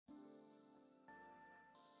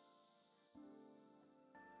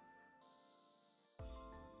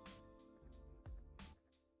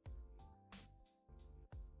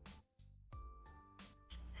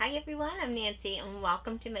Hi everyone, I'm Nancy and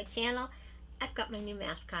welcome to my channel. I've got my new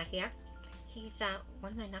mascot here. He's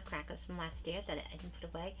one of my nutcrackers from last year that I didn't put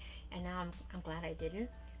away, and now I'm glad I didn't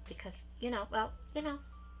because, he's not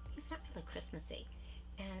really Christmassy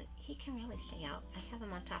and he can really stay out. I have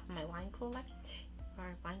him on top of my wine cooler or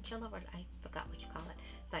wine chiller, or I forgot what you call it.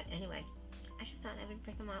 But anyway, I just thought I would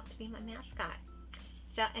bring him out to be my mascot.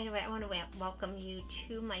 So anyway, I want to welcome you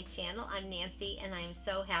to my channel. I'm Nancy, and I am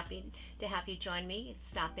so happy to have you join me.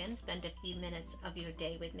 Stop in, spend a few minutes of your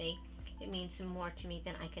day with me. It means more to me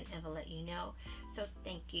than I can ever let you know. So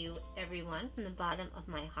thank you, everyone, from the bottom of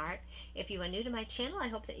my heart. If you are new to my channel, I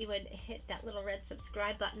hope that you would hit that little red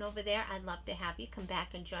subscribe button over there. I'd love to have you come back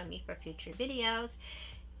and join me for future videos.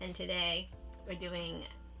 And today, we're doing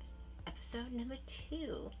episode number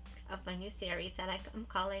 2 of my new series that I'm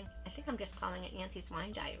calling, I think I'm just calling it Nancy's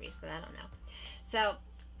Wine Diaries, but I don't know. So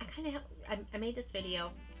I made this video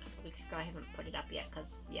a couple weeks ago. I haven't put it up yet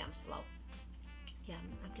because, yeah, I'm slow. Yeah,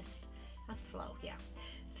 I'm slow, yeah.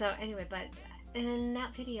 So anyway, but in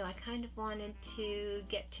that video I kind of wanted to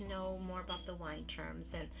get to know more about the wine terms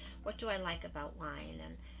and what do I like about wine,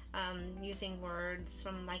 and using words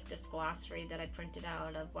from like this glossary that I printed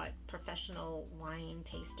out of what professional wine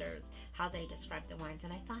tasters, how they describe the wines.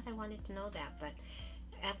 And I thought I wanted to know that, but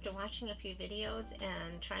after watching a few videos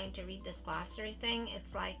and trying to read this glossary thing,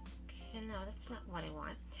 it's like, that's not what I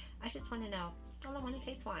want. I just want to know, well, I want to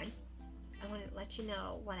taste wine. I want to let you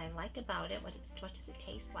know what I like about it. What does it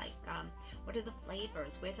taste like? What are the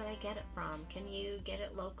flavors? Where did I get it from? Can you get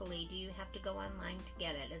it locally? Do you have to go online to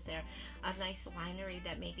get it? Is there a nice winery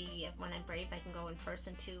that maybe when I'm brave I can go in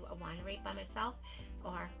person to a winery by myself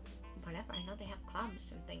or whatever? I know they have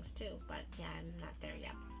clubs and things too, but yeah, I'm not there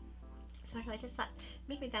yet. So I just thought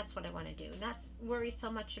maybe that's what I want to do. Not worry so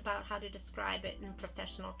much about how to describe it in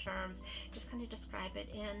professional terms. Just kind of describe it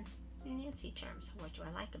in Nancy terms. What do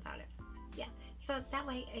I like about it? Yeah, so that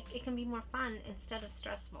way it can be more fun instead of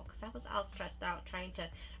stressful, because I was all stressed out trying to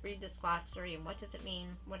read this glossary and what does it mean,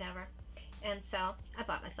 whatever. And so I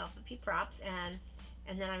bought myself a few props, and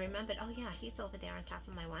then I remembered, oh yeah, he's over there on top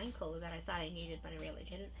of my wine cooler that I thought I needed, but I really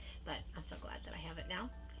didn't. But I'm so glad that I have it now.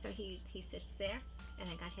 So he sits there, and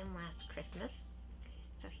I got him last Christmas.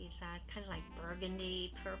 So he's kind of like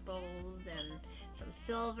burgundy, purpled, and some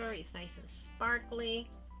silver. He's nice and sparkly.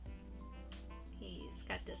 He's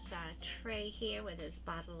got this tray here with his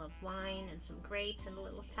bottle of wine and some grapes and a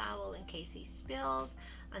little towel in case he spills.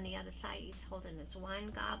 On the other side, he's holding his wine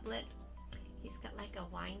goblet. He's got like a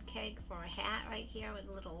wine keg for a hat right here with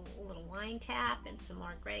a little wine tap and some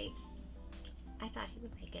more grapes. I thought he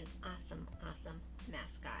would make an awesome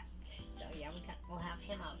mascot. So yeah, we'll have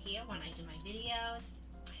him out here when I do my videos.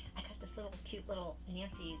 I got this little cute little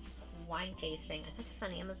Nancy's wine tasting. I think it's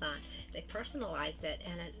on Amazon. They personalized it,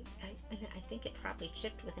 and I think it probably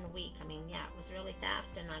shipped within a week. I mean, yeah, it was really fast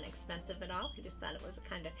and not expensive at all. I just thought it was a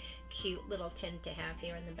kind of cute little tin to have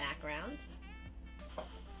here in the background.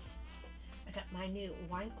 I got my new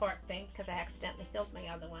wine cork thing because I accidentally filled my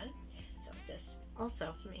other one. So it's this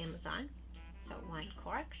also from Amazon. So wine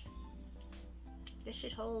corks. This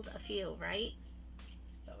should hold a few, right?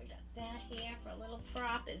 So we got that here for a little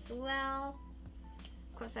prop as well.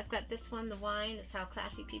 Of course, I've got this one, the wine. It's how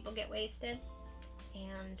classy people get wasted.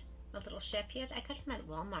 And a little chef here. I got him at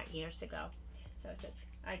Walmart years ago. So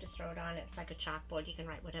I just wrote on it. It's like a chalkboard. You can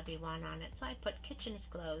write whatever you want on it. So I put kitchen is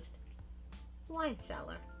closed. Wine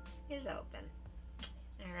cellar is open.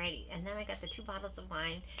 Alrighty. And then I got the 2 bottles of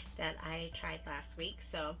wine that I tried last week.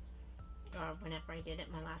 So or whenever I did it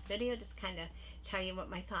in my last video, just kind of tell you what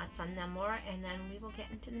my thoughts on them were, and then we will get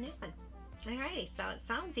into the new one. Alrighty, so it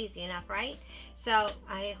sounds easy enough, right? So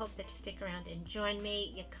I hope that you stick around and join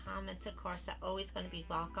me. Your comments, of course, are always going to be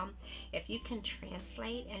welcome. If you can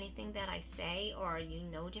translate anything that I say, or you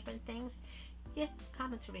know different things, yeah,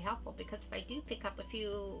 comments will be helpful, because if I do pick up a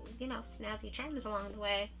few, snazzy terms along the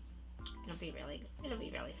way, it'll be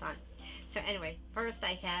really fun. So anyway, first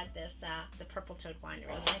I had this, the Purple Toad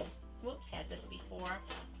Winery. Had this before,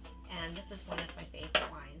 and this is one of my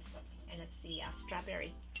favorite wines, and it's the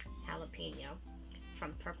strawberry jalapeno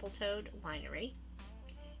from Purple Toad Winery.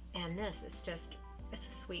 And this is it's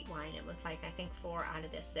a sweet wine. It was like, I think 4 out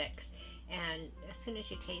of the 6, and as soon as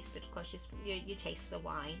you taste it, of course you taste the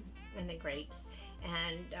wine and the grapes,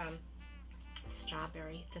 and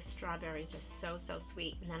the strawberries are so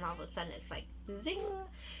sweet, and then all of a sudden it's like zing.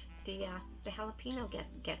 The jalapeno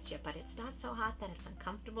gets you, but it's not so hot that it's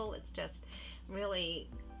uncomfortable. It's just really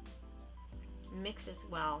mixes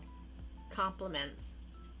well, complements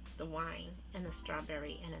the wine and the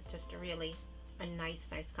strawberry, and it's just a nice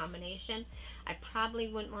combination. I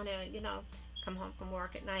probably wouldn't want to, come home from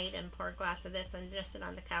work at night and pour a glass of this and just sit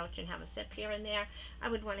on the couch and have a sip here and there. I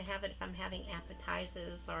would want to have it if I'm having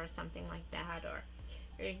appetizers or something like that, or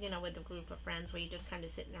you know, with a group of friends where you're just kind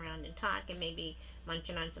of sitting around and talk and maybe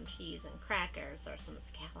munching on some cheese and crackers or some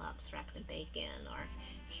scallops wrapped in bacon or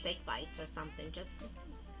steak bites or something, just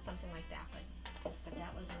something like that. But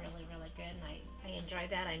that was really, really good, and I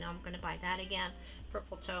enjoyed that. I know I'm going to buy that again.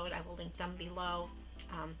 Purple Toad, I will link them below.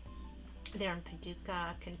 They're in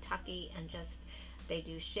Paducah, Kentucky, and just they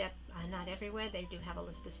do ship, not everywhere. They do have a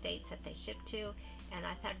list of states that they ship to, and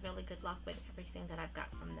I've had really good luck with everything that I've got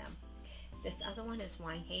from them. This other one is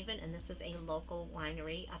Winehaven, and this is a local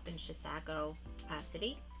winery up in Chisago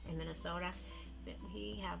City in Minnesota.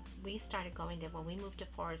 We started going there when we moved to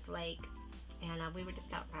Forest Lake, and we were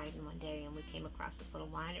just out riding one day, and we came across this little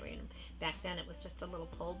winery. And back then, it was just a little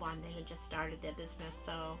pole barn. They had just started their business,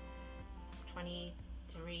 so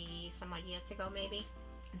 23 some odd years ago, maybe.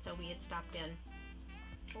 And so we had stopped in,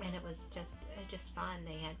 and it was just fun.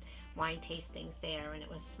 They had wine tastings there, and it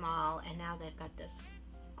was small. And now they've got this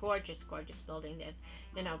gorgeous building they've,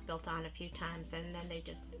 you know, built on a few times, and then they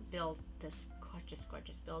just built this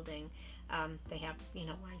gorgeous building. They have, you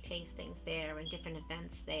know, wine tastings there and different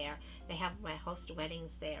events there. They have host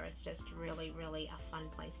weddings there. It's just really a fun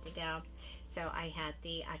place to go. So I had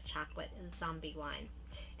the chocolate Zom-Bee wine,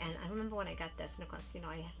 and I remember when I got this, and of course, you know,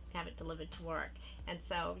 I have it delivered to work, and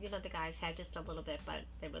so, you know, the guys had just a little bit, but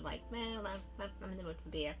they were like, well, I'm in the mood for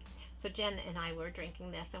beer. So Jen and I were drinking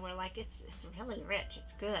this, and we're like, it's really rich.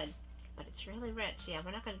 It's good, but it's really rich. Yeah,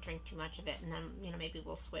 we're not going to drink too much of it, and then, you know, maybe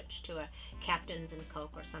we'll switch to a Captain's and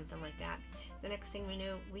Coke or something like that. The next thing we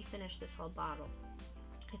knew, we finished this whole bottle.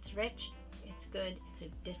 It's rich, it's good,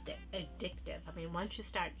 it's addictive. I mean, once you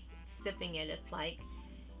start sipping it, it's like,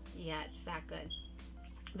 yeah, it's that good.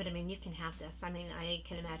 But I mean, you can have this. I mean, I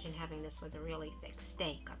can imagine having this with a really thick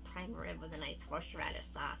steak or prime rib with a nice horseradish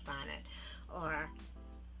sauce on it, or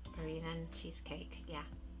even cheesecake. Yeah,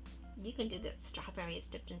 you can do the strawberries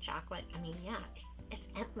dipped in chocolate. I mean, yeah, it's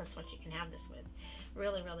endless what you can have this with.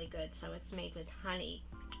 Really good. So it's made with honey,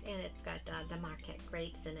 and it's got the Marquette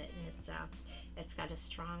grapes in it, and it's got a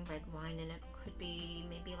strong red wine in it. Could be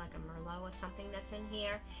maybe like a Merlot or something that's in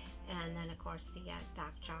here, and then of course the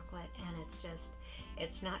dark chocolate. And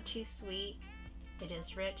it's not too sweet. It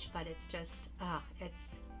is rich, but it's just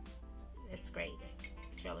it's great.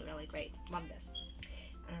 It's really great. Love this.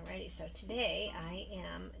 Alrighty, so today I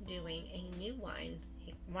am doing a new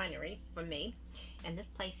winery for me, and this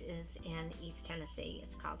place is in East Tennessee.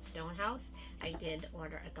 It's called Stonehaus. I did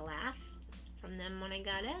order a glass from them when I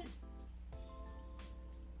got it,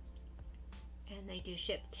 and they do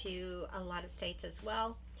ship to a lot of states as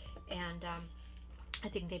well, and I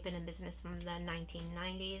think they've been in business from the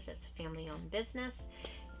 1990s. It's a family-owned business,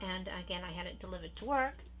 and again, I had it delivered to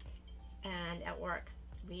work, and at work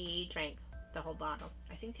we drank the whole bottle.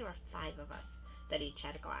 I think there were 5 of us that each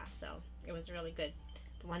had a glass, so it was really good.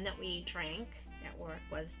 The one that we drank at work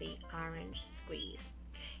was the orange squeeze,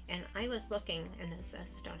 and I was looking, and this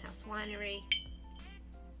is Stonehaus Winery,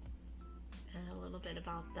 and a little bit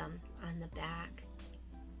about them on the back.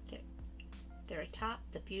 They're atop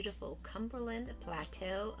the beautiful Cumberland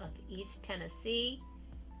Plateau of East Tennessee.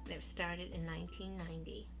 They've started in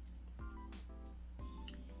 1990,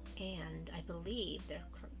 and I believe they're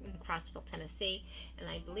in Crossville, Tennessee, and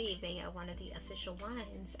I believe they are one of the official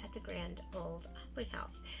wines at the Grand Old US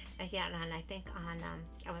Hwy. Yeah, and I think on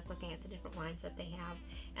I was looking at the different wines that they have,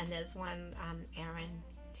 and there's one Aaron,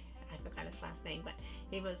 I forgot his last name, but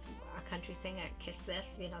he was a country singer. Kiss This,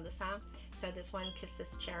 you know the song. So this one, Kiss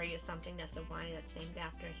This Cherry, is something that's a wine that's named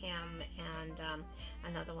after him, and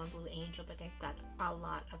another one, Blue Angel. But they've got a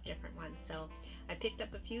lot of different ones. So I picked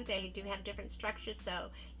up a few. They do have different structures. So,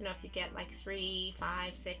 you know, if you get like 3,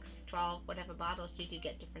 5, 6, 12, whatever bottles, you do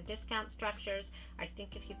get different discount structures. I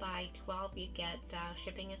think if you buy 12, you get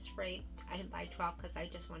shipping is free. I didn't buy 12 because I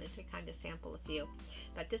just wanted to kind of sample a few.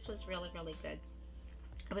 But this was really good.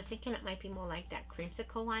 I was thinking it might be more like that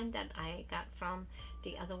creamsicle wine that I got from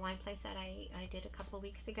the other wine place that I did a couple of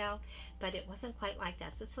weeks ago, but it wasn't quite like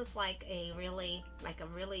that. This was like a really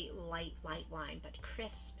light wine, but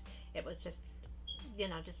crisp. It was just, you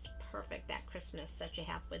know, just perfect, that crispness that you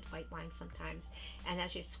have with white wine sometimes. And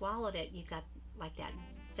as you swallowed it, you got like that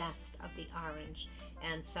zest of the orange,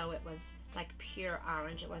 and so it was like pure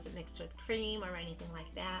orange. It wasn't mixed with cream or anything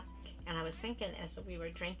like that. And I was thinking as we were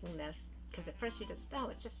drinking this, because at first you just, oh,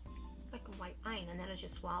 it's just like a white wine, and then as you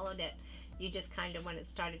swallowed it, you just kind of, when it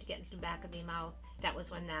started to get into the back of the mouth, that was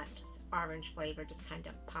when that orange flavor just kind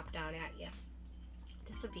of popped out at you.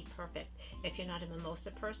 This would be perfect if you're not a mimosa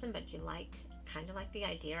person, but you like, kind of like the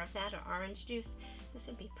idea of that, or orange juice. This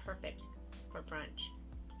would be perfect. for brunch.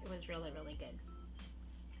 It was really, really good.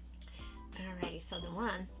 Alrighty, so the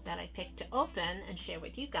one that I picked to open and share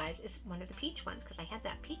with you guys is one of the peach ones, because I had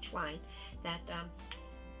that peach wine that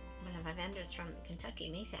one of my vendors from Kentucky,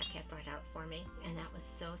 Mazak, had brought out for me, and that was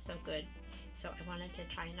so, so good. So I wanted to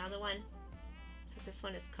try another one. So this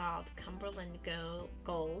one is called Cumberland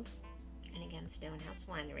Gold, and again, Stonehaus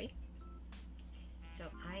Winery. So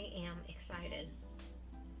I am excited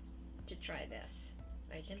to try this.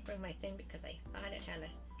 I didn't bring my thing because I thought it had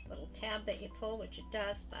a little tab that you pull, which it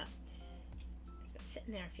does, but it's been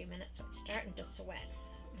sitting there a few minutes, so it's starting to sweat.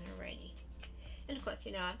 Alrighty. And of course,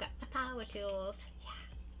 you know, I've got my power tools.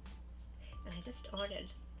 Yeah. And I just ordered,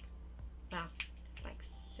 well, like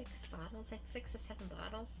 6 bottles, like 6 or 7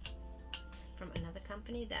 bottles from another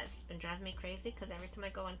company that's been driving me crazy, because every time I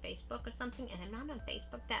go on Facebook or something, and I'm not on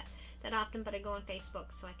Facebook that often, but I go on Facebook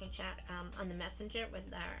so I can chat on the messenger with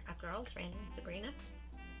our girls, Randy and Sabrina.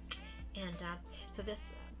 And so this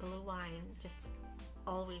blue wine just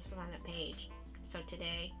always was on that page. So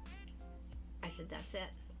today I said, that's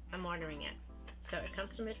it, I'm ordering it. So it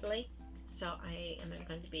comes from Italy, so I am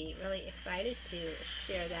going to be really excited to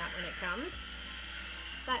share that when it comes.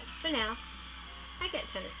 But for now, I get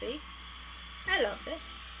Tennessee. I love this.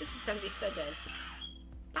 This is going to be so good.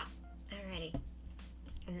 Pop. Alrighty.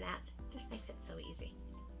 And that just makes it so easy.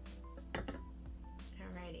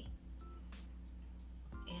 Alrighty.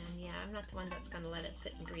 And yeah, I'm not the one that's going to let it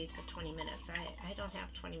sit and breathe for 20 minutes. I don't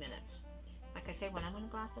have 20 minutes. Like I say, when I want a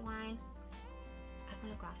glass of wine, I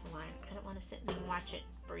want a glass of wine. I don't want to sit and watch it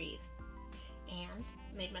breathe. And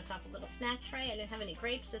made myself a little snack tray. I didn't have any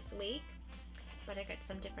grapes this week, but I got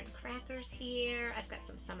some different crackers here. I've got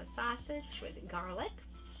some summer sausage with garlic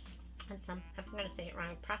and some, I'm going to say it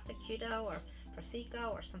wrong, prosciutto or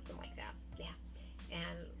prosciutto or something like that. Yeah.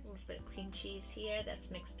 And a little bit of cream cheese here that's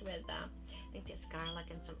mixed with, I think there's garlic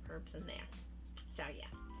and some herbs in there. So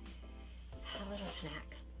yeah, a little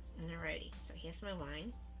snack. Alrighty, so here's my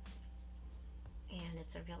wine. And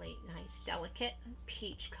it's a really nice, delicate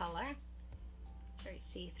peach color. It's very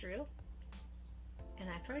see-through. And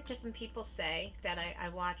I've heard different people say that I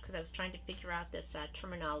watched, because I was trying to figure out this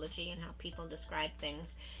terminology and how people describe things.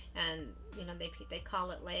 And, you know, they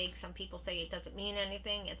call it leg. Some people say it doesn't mean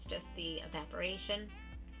anything. It's just the evaporation.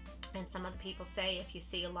 And some other people say if you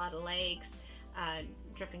see a lot of legs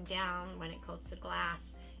dripping down when it coats the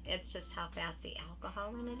glass, it's just how fast the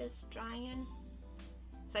alcohol in it is drying.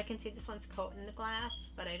 So I can see this one's coating the glass,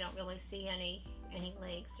 but I don't really see any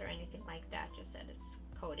legs or anything like that, just that it's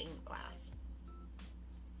coating the glass.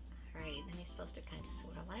 Alrighty, then you're supposed to kind of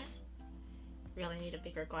swirl it. Really need a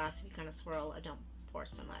bigger glass if you're going to swirl it, don't pour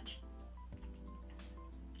so much.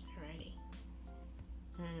 Alrighty.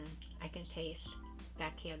 I can taste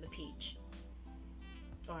back here the peach,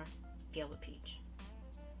 or feel the peach.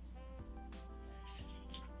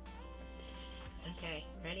 Okay,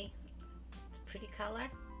 ready? It's a pretty color.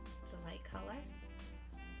 It's a light color.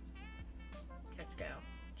 Let's go.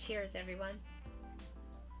 Cheers, everyone.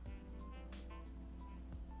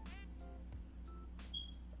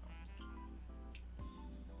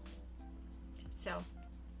 So,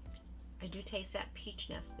 I do taste that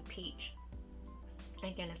peachness, the peach.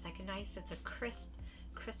 Again, it's like a nice, it's a crisp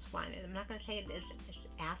wine. I'm not going to say it's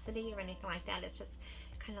acidy or anything like that. It's just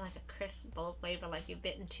kind of like a crisp, bold flavor, like you've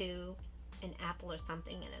bitten into an apple or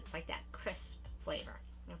something, and it's like that crisp flavor.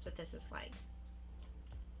 That's what this is like.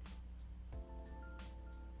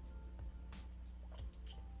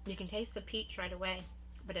 You can taste the peach right away,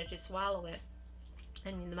 but as you swallow it,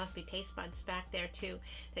 and there must be taste buds back there too,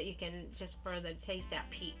 that you can just further taste that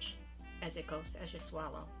peach as it goes, as you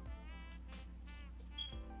swallow.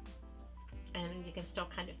 And you can still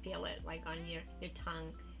kind of feel it, like on your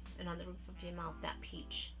tongue and on the roof of your mouth, that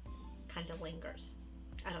peach kind of lingers.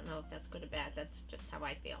 I don't know if that's good or bad, that's just how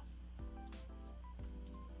I feel.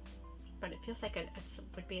 But it feels like it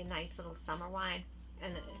would be a nice little summer wine,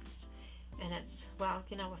 and it's well,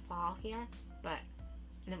 you know, we're fall here,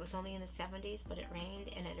 and it was only in the 70s, but it rained,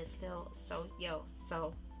 and it is still so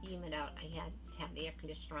humid out. I had to have the air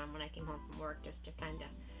conditioner on when I came home from work just to kind of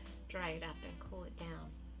dry it up and cool it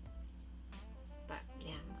down. But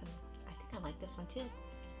yeah, I think I like this one too.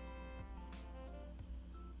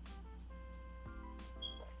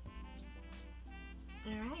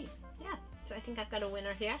 Alright, yeah, so I think I've got a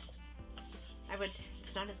winner here.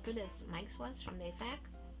 It's not as good as Mike's was from Mazak,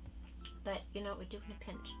 but you know, it would do in a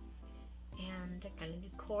pinch. And I got a new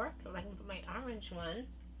cork. I can put my orange one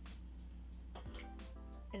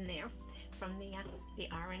in there from the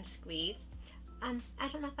orange squeeze. I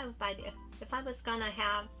don't know if I would buy the, if I was gonna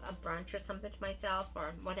have a brunch or something to myself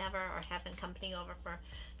or whatever, or having company over for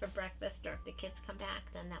breakfast, or if the kids come back,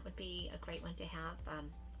 then that would be a great one to have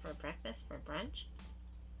for breakfast, for brunch.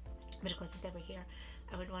 But of course, if they were here,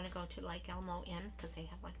 I would want to go to Lake Elmo Inn, because they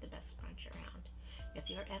have like the best brunch around. If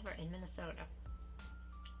you're ever in Minnesota,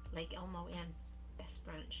 Lake Elmo Inn, best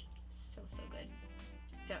brunch, so good.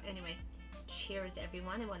 So anyway, cheers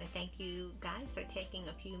everyone. I want to thank you guys for taking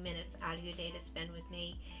a few minutes out of your day to spend with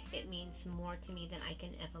me. It means more to me than I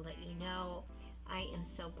can ever let you know. I am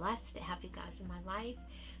so blessed to have you guys in my life,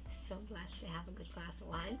 so blessed to have a good glass of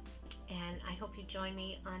wine, and I hope you join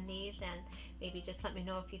me on these, and maybe just let me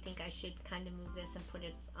know if you think I should kind of move this and put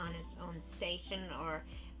it on its own station, or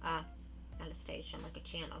not a station, like a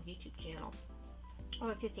channel, YouTube channel,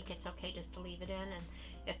 or if you think it's okay just to leave it in, and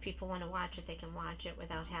if people want to watch it, they can watch it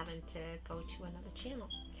without having to go to another channel.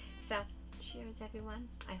 So cheers everyone.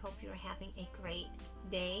 I hope you're having a great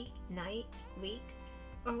day, night, week,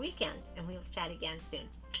 or weekend, and we'll chat again soon.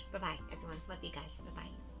 Bye bye everyone. Love you guys. Bye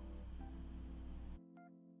bye.